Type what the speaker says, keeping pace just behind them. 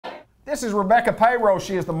This is Rebecca Payroll.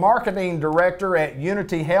 She is the marketing director at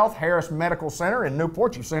Unity Health Harris Medical Center in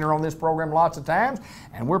Newport. You've seen her on this program lots of times.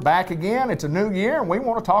 And we're back again. It's a new year, and we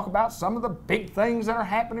want to talk about some of the big things that are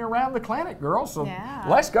happening around the clinic, girls. So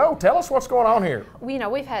let's go. Tell us what's going on here. You know,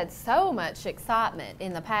 we've had so much excitement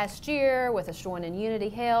in the past year with us joining Unity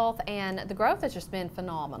Health, and the growth has just been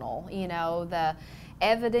phenomenal. You know, the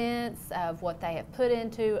evidence of what they have put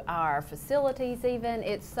into our facilities even.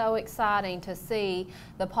 It's so exciting to see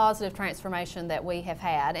the positive transformation that we have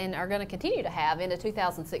had and are going to continue to have into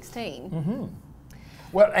 2016. Mm-hmm.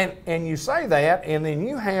 Well, and you say that, and then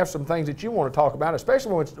you have some things that you want to talk about,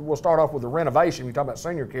 especially when we'll start off with the renovation. You talk about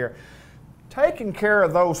senior care. Taking care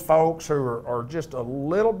of those folks who are just a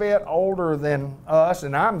little bit older than us,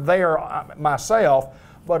 and I'm there myself,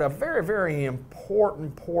 but a very, very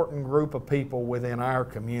important group of people within our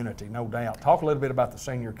community, no doubt. Talk a little bit about the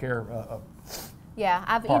senior care Yeah,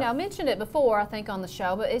 I've mentioned it before, I think, on the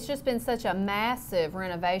show, but it's just been such a massive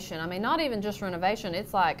renovation. I mean, not even just renovation,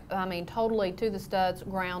 it's like, I mean, totally to the studs,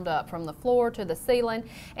 ground up, from the floor to the ceiling.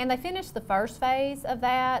 And they finished the first phase of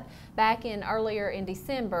that back earlier in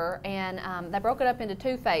December, and they broke it up into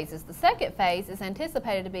two phases. The second phase is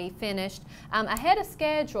anticipated to be finished ahead of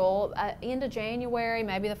schedule, into January,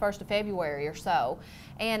 maybe the 1st of February or so.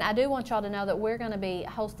 And I do want y'all to know that we're going to be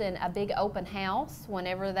hosting a big open house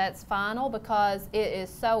whenever that's final, because it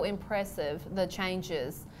is so impressive, the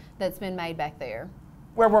changes that's been made back there.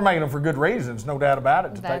 Well, we're making them for good reasons, no doubt about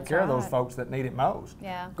it, to take care of those folks that need it most.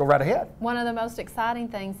 Yeah. Go right ahead. One of the most exciting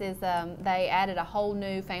things is they added a whole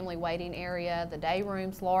new family waiting area, the day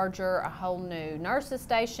room's larger, a whole new nurses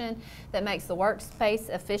station that makes the workspace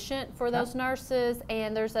efficient for those nurses,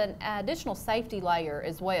 and there's an additional safety layer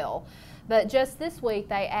as well. But just this week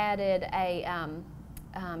they added a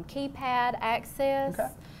keypad access.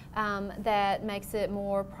 That makes it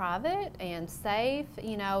more private and safe,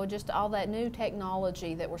 you know, just all that new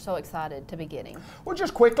technology that we're so excited to be getting. Well,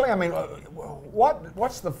 just quickly, I mean,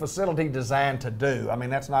 what's the facility designed to do? I mean,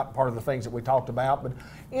 that's not part of the things that we talked about, but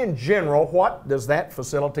in general, what does that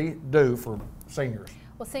facility do for seniors?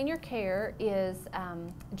 Well, senior care is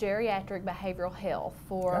geriatric behavioral health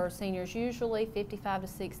for seniors, usually 55 to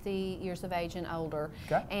 60 years of age and older.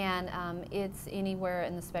 And it's anywhere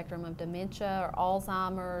in the spectrum of dementia or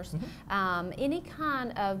Alzheimer's, any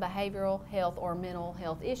kind of behavioral health or mental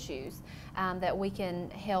health issues that we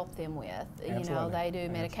can help them with. You know, they do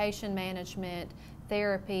medication management,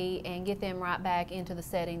 therapy, and get them right back into the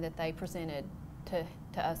setting that they presented to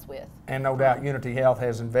us with. And no doubt Unity Health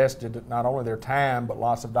has invested not only their time but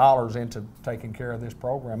lots of dollars into taking care of this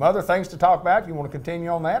program. Other things to talk about? You want to continue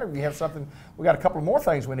on that, or do you have something? We got a couple more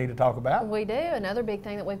things we need to talk about. We do. Another big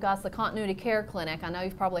thing that we've got is the continuity care clinic. I know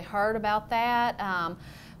you've probably heard about that.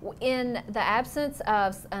 In the absence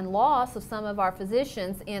of and loss of some of our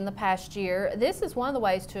physicians in the past year, this is one of the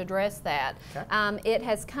ways to address that. It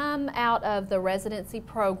has come out of the residency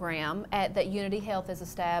program that Unity Health has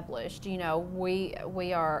established. You know, we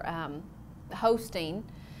are hosting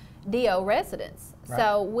DO residents.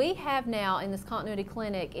 So we have now in this continuity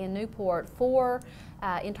clinic in Newport 4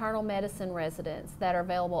 internal medicine residents that are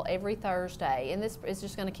available every Thursday, and this is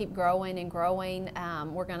just going to keep growing and growing.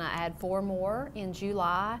 We're going to add 4 more in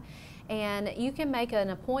July, and you can make an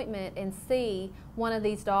appointment and see one of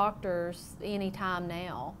these doctors anytime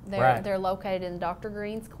now. They're located in Dr.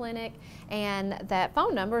 Green's clinic, and that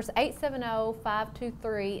phone number is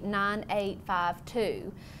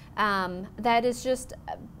 870-523-9852. That is just,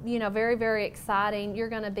 you know, very, very exciting. You're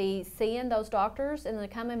going to be seeing those doctors in the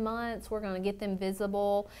coming months. We're going to get them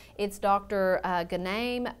visible. It's Dr.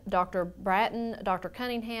 Ganame, Dr. Bratton, Dr.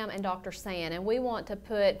 Cunningham, and Dr. Sand. And we want to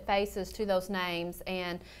put faces to those names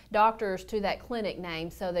and doctors to that clinic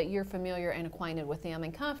name so that you're familiar and acquainted with them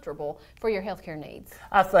and comfortable for your healthcare needs.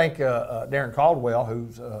 I think Darren Caldwell,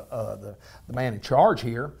 who's the man in charge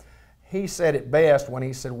here, he said it best when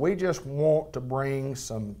he said, we just want to bring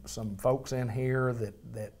some folks in here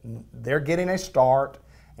that they're getting a start,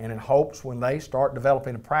 and in hopes when they start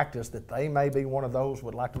developing a practice that they may be one of those who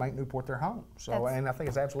would like to make Newport their home. So, and I think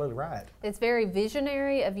it's absolutely right. It's very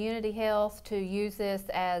visionary of Unity Health to use this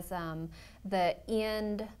as the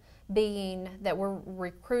end being that we're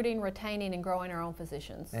recruiting, retaining, and growing our own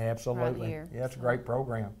physicians. Absolutely. Right here. Yeah, it's a great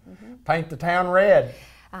program. Paint the town red.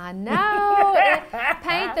 I know.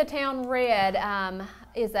 Paint the town red.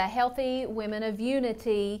 is a Healthy Women of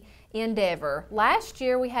Unity endeavor. Last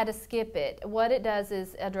year we had to skip it. What it does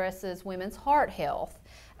is addresses women's heart health.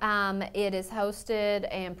 It is hosted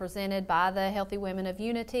and presented by the Healthy Women of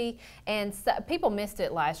Unity, and so, people missed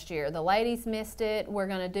it last year. The ladies missed it. We're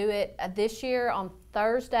going to do it this year on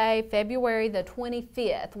Thursday, February the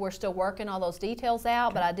 25th. We're still working all those details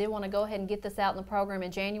out, but I did want to go ahead and get this out in the program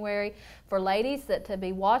in January for ladies to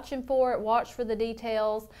be watching for it, watch for the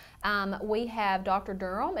details. We have Dr.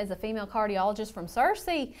 Durham as a female cardiologist from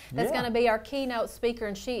Searcy that's going to be our keynote speaker,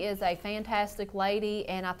 and she is a fantastic lady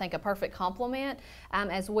and I think a perfect complement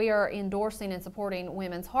as we are endorsing and supporting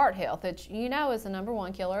women's heart health, which you know is the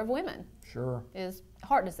 #1 killer of women. Sure. Is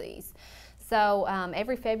heart disease. So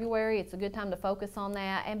every February, it's a good time to focus on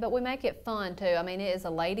that, but we make it fun too. I mean, it is a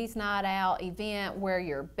ladies' night out event. Wear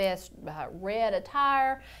your best red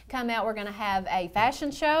attire. Come out. We're going to have a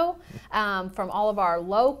fashion show from all of our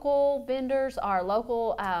local vendors, our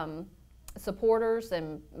local supporters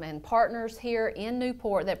and partners here in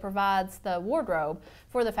Newport that provides the wardrobe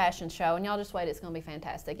for the fashion show. And y'all just wait, it's going to be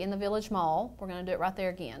fantastic. In the Village Mall, we're going to do it right there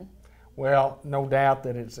again. Well, no doubt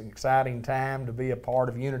that it's an exciting time to be a part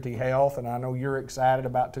of Unity Health, and I know you're excited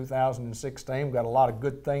about 2016. We've got a lot of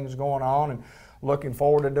good things going on, and looking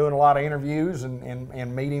forward to doing a lot of interviews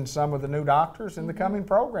and meeting some of the new doctors in the coming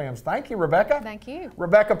programs. Thank you, Rebecca. Thank you.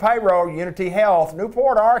 Rebecca Payroll, Unity Health,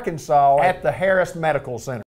 Newport, Arkansas, at the Harris Medical Center.